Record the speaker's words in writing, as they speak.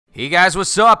Hey guys,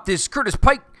 what's up? This is Curtis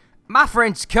Pike. My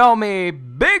friends call me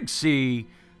Big C.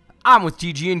 I'm with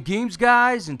TGN Games,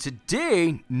 guys, and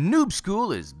today Noob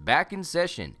Skool is back in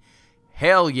session.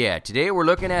 Hell yeah, today we're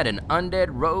looking at an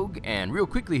undead rogue, and real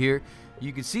quickly here,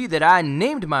 you can see that I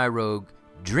named my rogue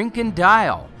Drink and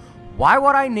Dial. Why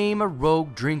would I name a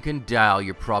rogue Drink and Dial,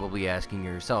 you're probably asking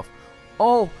yourself.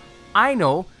 Oh, I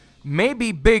know.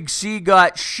 Maybe Big C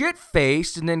got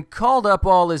shit-faced and then called up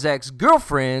all his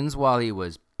ex-girlfriends while he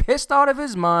was pissed out of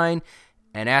his mind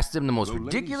and asked them the most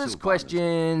ridiculous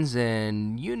questions,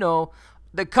 and you know,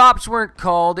 the cops weren't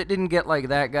called. It didn't get like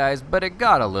that, guys, but it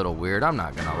got a little weird, I'm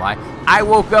not gonna lie. I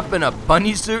woke up in a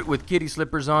bunny suit with kitty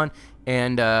slippers on,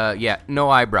 and yeah,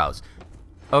 no eyebrows.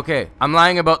 Okay, I'm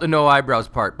lying about the no eyebrows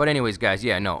part, but anyways, guys,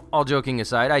 yeah, no, all joking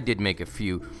aside, I did make a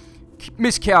few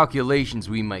miscalculations,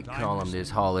 we might call them, this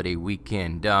holiday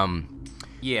weekend.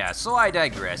 Yeah, so I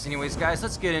digress. Anyways, guys,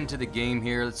 let's get into the game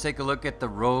here. Let's take a look at the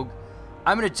rogue.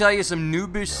 I'm going to tell you some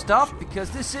noobish stuff because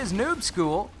this is Noob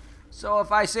Skool. So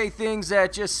if I say things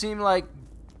that just seem like,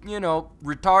 you know,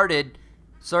 retarded,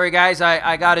 sorry guys,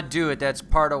 I got to do it. That's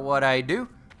part of what I do.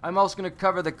 I'm also going to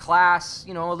cover the class,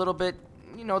 you know, a little bit,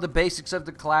 you know, the basics of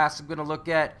the class. I'm going to look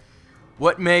at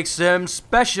what makes them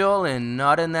special and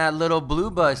not in that little blue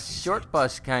bus, short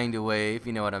bus kind of way, if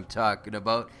you know what I'm talking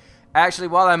about. Actually,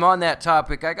 while I'm on that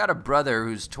topic, I got a brother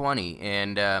who's 20,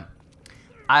 and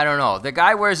I don't know. The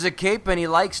guy wears a cape and he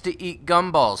likes to eat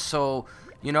gumballs, so,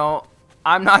 you know,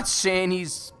 I'm not saying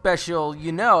he's special,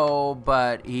 you know,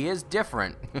 but he is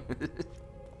different.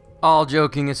 All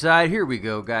joking aside, here we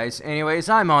go, guys. Anyways,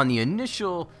 I'm on the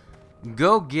initial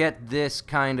go get this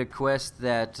kind of quest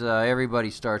that everybody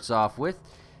starts off with.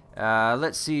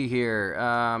 Let's see here.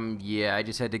 Yeah, I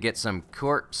just had to get some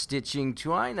court stitching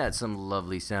twine. That's some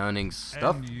lovely sounding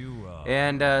stuff.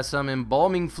 And some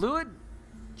embalming fluid,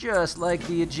 just like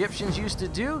the Egyptians used to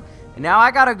do. And now I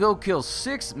gotta go kill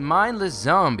 6 mindless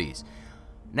zombies.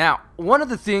 Now, one of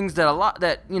the things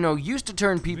that you know, used to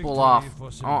turn people off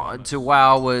to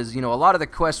WoW was, you know, a lot of the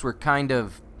quests were kind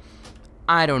of,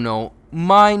 I don't know,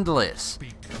 mindless.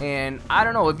 And I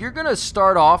don't know, if you're gonna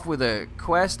start off with a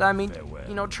quest, I mean,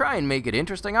 you know, try and make it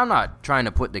interesting. I'm not trying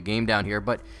to put the game down here,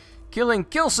 but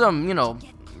kill some, you know,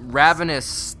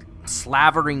 ravenous,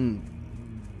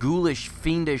 slavering, ghoulish,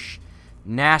 fiendish,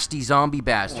 nasty zombie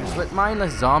bastards. But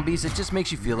mindless zombies, it just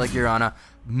makes you feel like you're on a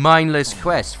mindless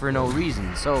quest for no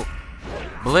reason. So,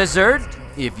 Blizzard,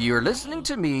 if you're listening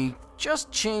to me,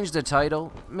 just change the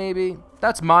title, maybe.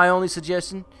 That's my only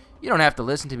suggestion. You don't have to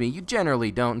listen to me. You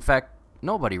generally don't. In fact,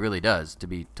 nobody really does, to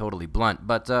be totally blunt.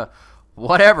 But,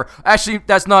 whatever. Actually,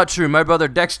 that's not true. My brother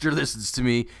Dexter listens to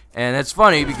me, and it's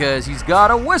funny because he's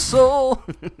got a whistle.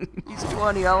 He's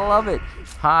 20. I love it.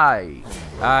 Hi.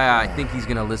 I think he's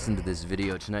going to listen to this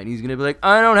video tonight, and he's going to be like,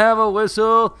 I don't have a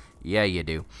whistle. Yeah, you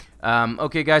do.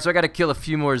 Okay, guys, so I got to kill a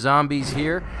few more zombies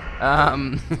here.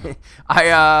 God,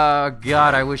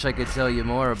 I wish I could tell you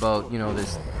more about, you know,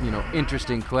 this, you know,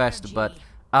 interesting quest, but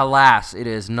alas, it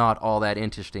is not all that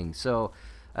interesting. So,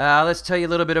 let's tell you a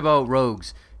little bit about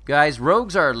rogues. Guys,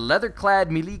 rogues are a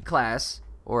leather-clad melee class,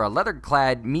 or a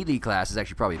leather-clad melee class is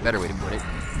actually probably a better way to put it.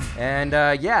 And,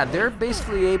 yeah, they're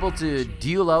basically able to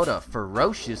deal out a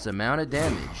ferocious amount of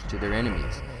damage to their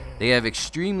enemies. They have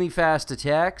extremely fast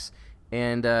attacks,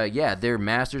 and, yeah, they're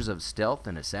masters of stealth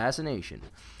and assassination.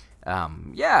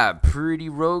 Yeah, pretty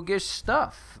roguish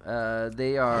stuff.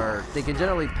 They can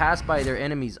generally pass by their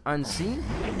enemies unseen,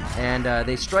 and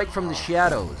they strike from the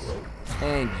shadows.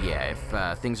 And yeah,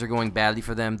 if things are going badly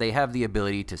for them, they have the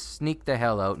ability to sneak the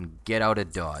hell out and get out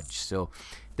of dodge. So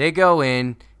they go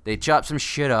in, they chop some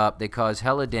shit up, they cause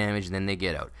hella damage, and then they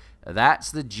get out.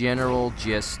 That's the general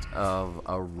gist of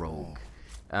a rogue.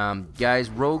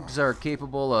 Guys, rogues are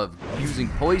capable of using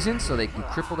poison, so they can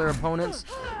cripple their opponents.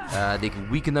 They can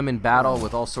weaken them in battle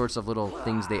with all sorts of little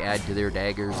things they add to their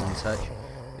daggers and such.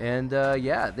 And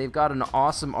yeah, they've got an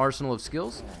awesome arsenal of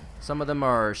skills. Some of them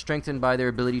are strengthened by their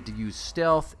ability to use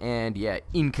stealth and, yeah,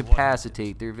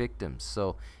 incapacitate their victims.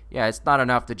 So, yeah, it's not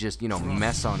enough to just, you know,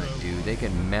 mess on a dude. They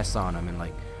can mess on them and,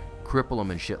 like, cripple them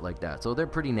and shit like that. So they're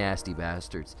pretty nasty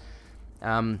bastards.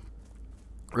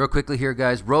 Real quickly here,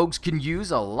 guys, rogues can use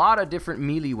a lot of different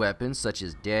melee weapons, such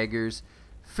as daggers,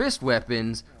 fist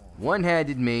weapons,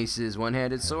 one-handed maces,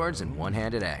 one-handed swords, and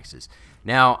one-handed axes.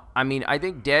 Now, I mean, I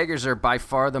think daggers are by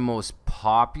far the most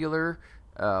popular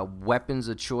weapons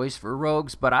of choice for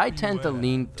rogues, but I tend to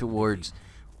lean towards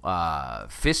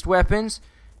fist weapons,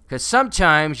 because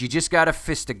sometimes you just gotta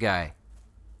fist a guy.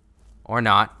 Or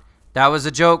not. That was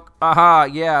a joke. Aha,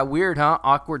 yeah, weird, huh?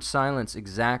 Awkward silence,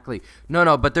 exactly.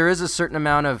 No, but there is a certain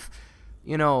amount of,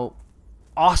 you know,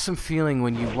 awesome feeling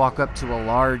when you walk up to a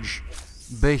large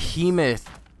behemoth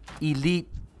elite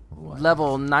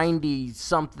level 90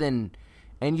 something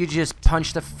and you just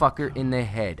punch the fucker in the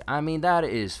head. I mean, that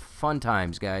is fun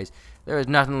times, guys. There is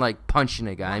nothing like punching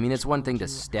a guy. I mean, it's one thing to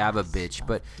stab a bitch,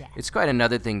 but it's quite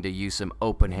another thing to use some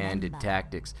open-handed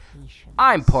tactics.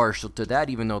 I'm partial to that,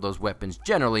 even though those weapons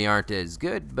generally aren't as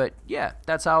good, but yeah,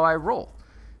 that's how I roll.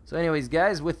 So anyways,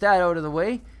 guys, with that out of the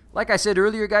way, like I said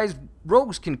earlier, guys,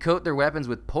 rogues can coat their weapons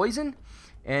with poison,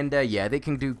 and yeah, they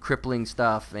can do crippling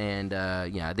stuff, and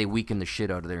yeah, they weaken the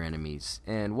shit out of their enemies.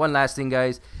 And one last thing,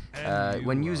 guys,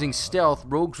 when using stealth,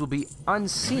 rogues will be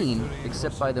unseen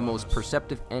except by the most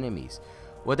perceptive enemies.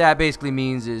 What that basically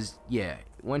means is, yeah,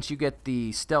 once you get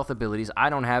the stealth abilities,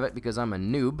 I don't have it because I'm a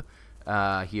noob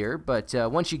here, but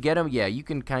once you get them, yeah, you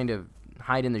can kind of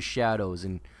hide in the shadows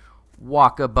and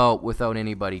walk about without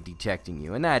anybody detecting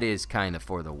you, and that is kind of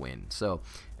for the win. So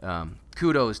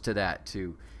kudos to that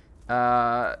too.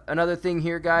 Another thing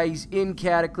here, guys, in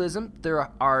Cataclysm, there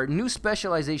are new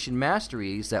specialization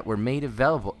masteries that were made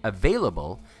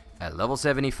available at level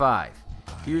 75.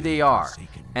 Here they are.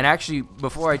 And actually,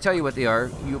 before I tell you what they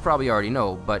are, you probably already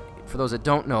know, but for those that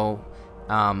don't know,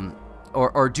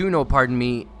 or do know, pardon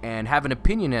me, and have an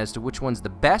opinion as to which one's the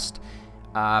best,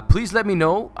 please let me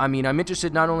know. I mean, I'm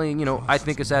interested not only, you know, I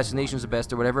think Assassination is the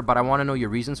best or whatever, but I want to know your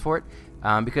reasons for it,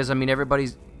 because, I mean,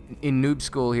 everybody's in Noob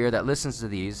Skool here that listens to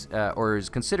these or is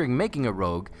considering making a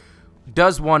rogue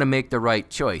does want to make the right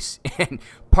choice. And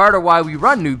part of why we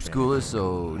run Noob Skool is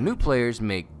so new players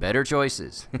make better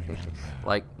choices.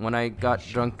 Like when I got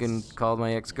drunk and called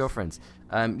my ex-girlfriends.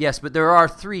 Yes, but there are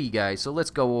 3, guys, so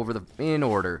let's go over them in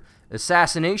order.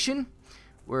 Assassination,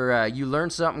 where you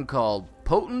learn something called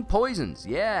potent poisons.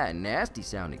 Yeah, nasty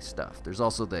sounding stuff. There's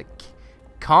also the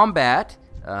combat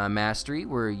mastery,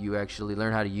 where you actually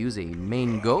learn how to use a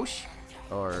main gauche,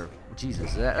 or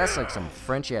Jesus, that's like some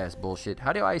French ass bullshit.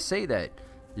 How do I say that?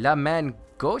 La main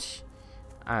gauche?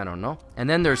 I don't know. And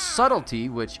then there's subtlety,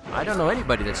 which I don't know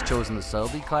anybody that's chosen the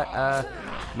subtlety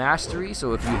mastery,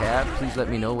 so if you have, please let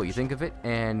me know what you think of it.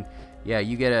 And yeah,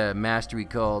 you get a mastery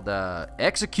called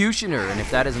executioner, and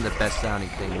if that isn't the best sounding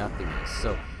thing, nothing is.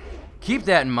 So keep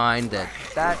that in mind,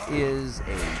 that is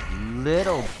a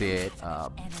little bit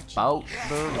about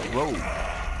the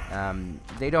rogue.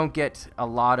 They don't get a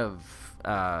lot of,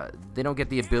 they don't get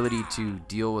the ability to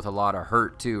deal with a lot of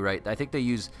hurt too, right? I think they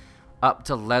use up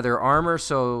to leather armor,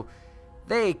 so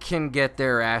they can get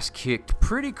their ass kicked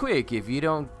pretty quick. If you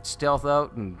don't stealth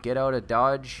out and get out of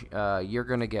dodge, you're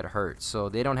gonna get hurt. So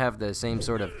they don't have the same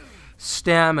sort of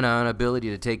stamina and ability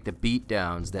to take the beat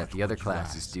downs that the other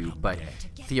classes do, but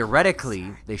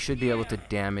theoretically they should be able to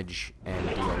damage and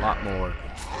do a lot more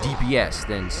DPS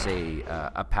than, say,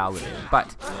 a paladin.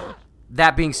 But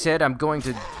that being said, I'm going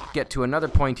to get to another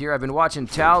point here. I've been watching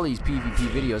Tally's PvP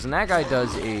videos, and that guy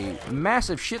does a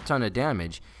massive shit ton of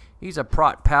damage. He's a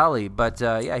prot pally, but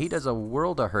yeah, he does a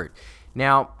world of hurt.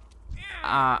 Now,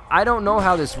 I don't know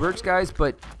how this works, guys,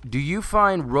 but do you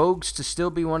find rogues to still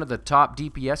be one of the top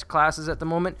DPS classes at the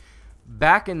moment?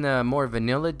 Back in the more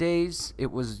vanilla days,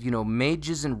 it was, you know,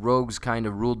 mages and rogues kind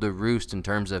of ruled the roost in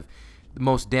terms of the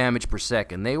most damage per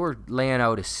second. They were laying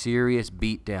out a serious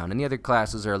beatdown, and the other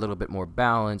classes are a little bit more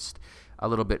balanced, a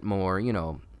little bit more, you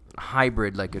know,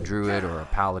 hybrid, like a druid or a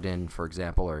paladin, for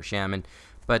example, or a shaman.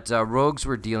 But rogues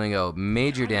were dealing out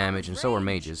major damage, and so were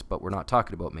mages, but we're not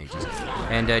talking about mages.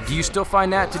 And do you still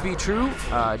find that to be true?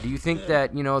 Do you think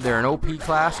that, you know, they're an OP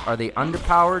class? Are they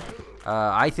underpowered?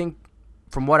 I think,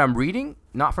 from what I'm reading,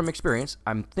 not from experience,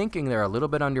 I'm thinking they're a little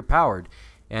bit underpowered.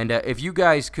 And if you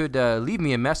guys could leave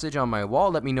me a message on my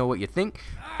wall, let me know what you think.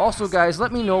 Also, guys,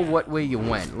 let me know what way you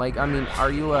went. Like, I mean,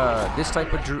 are you this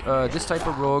type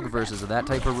of rogue versus that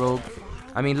type of rogue?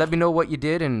 I mean, let me know what you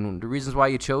did and the reasons why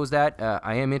you chose that.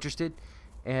 I am interested.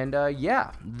 And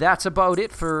yeah, that's about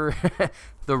it for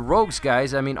the rogues,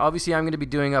 guys. I mean, obviously, I'm going to be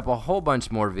doing up a whole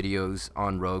bunch more videos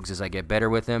on rogues as I get better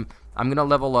with them. I'm going to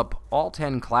level up all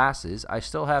 10 classes. I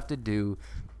still have to do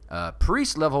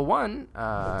Priest level 1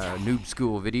 Noob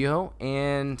Skool video,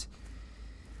 and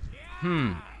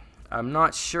I'm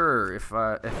not sure if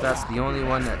that's the only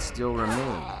one that still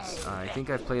remains. I think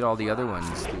I've played all the other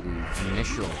ones through the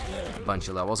initial bunch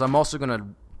of levels. I'm also going to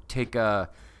take a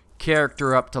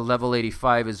character up to level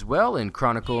 85 as well and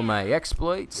chronicle my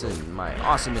exploits and my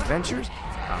awesome adventures.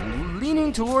 I'm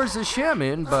leaning towards the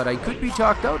shaman, but I could be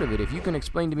talked out of it. If you can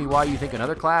explain to me why you think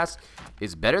another class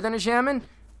is better than a shaman,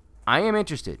 I am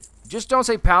interested. Just don't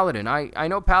say paladin. I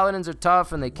know paladins are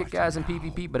tough and they kick ass in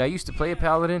PvP, but I used to play a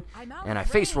paladin and I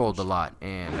face rolled a lot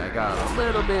and I got a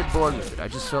little bit bored with it. I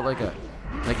just felt like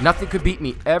nothing could beat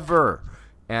me ever.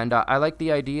 And I like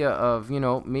the idea of,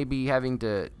 maybe having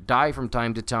to die from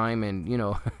time to time and,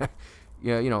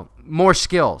 more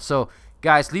skill. So,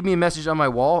 guys, leave me a message on my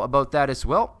wall about that as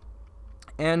well.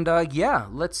 And, yeah,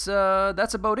 that's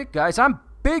about it, guys. I'm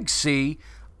Big C.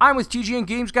 I'm with TGN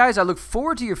Games, guys. I look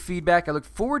forward to your feedback. I look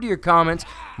forward to your comments.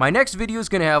 My next video is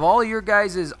going to have all of your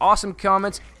guys' awesome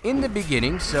comments in the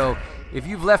beginning. So if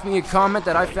you've left me a comment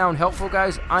that I found helpful,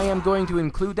 guys, I am going to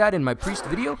include that in my priest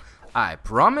video. I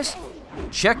promise.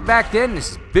 Check back then.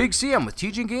 This is Big C. I'm with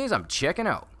TGN Games. I'm checking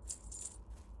out.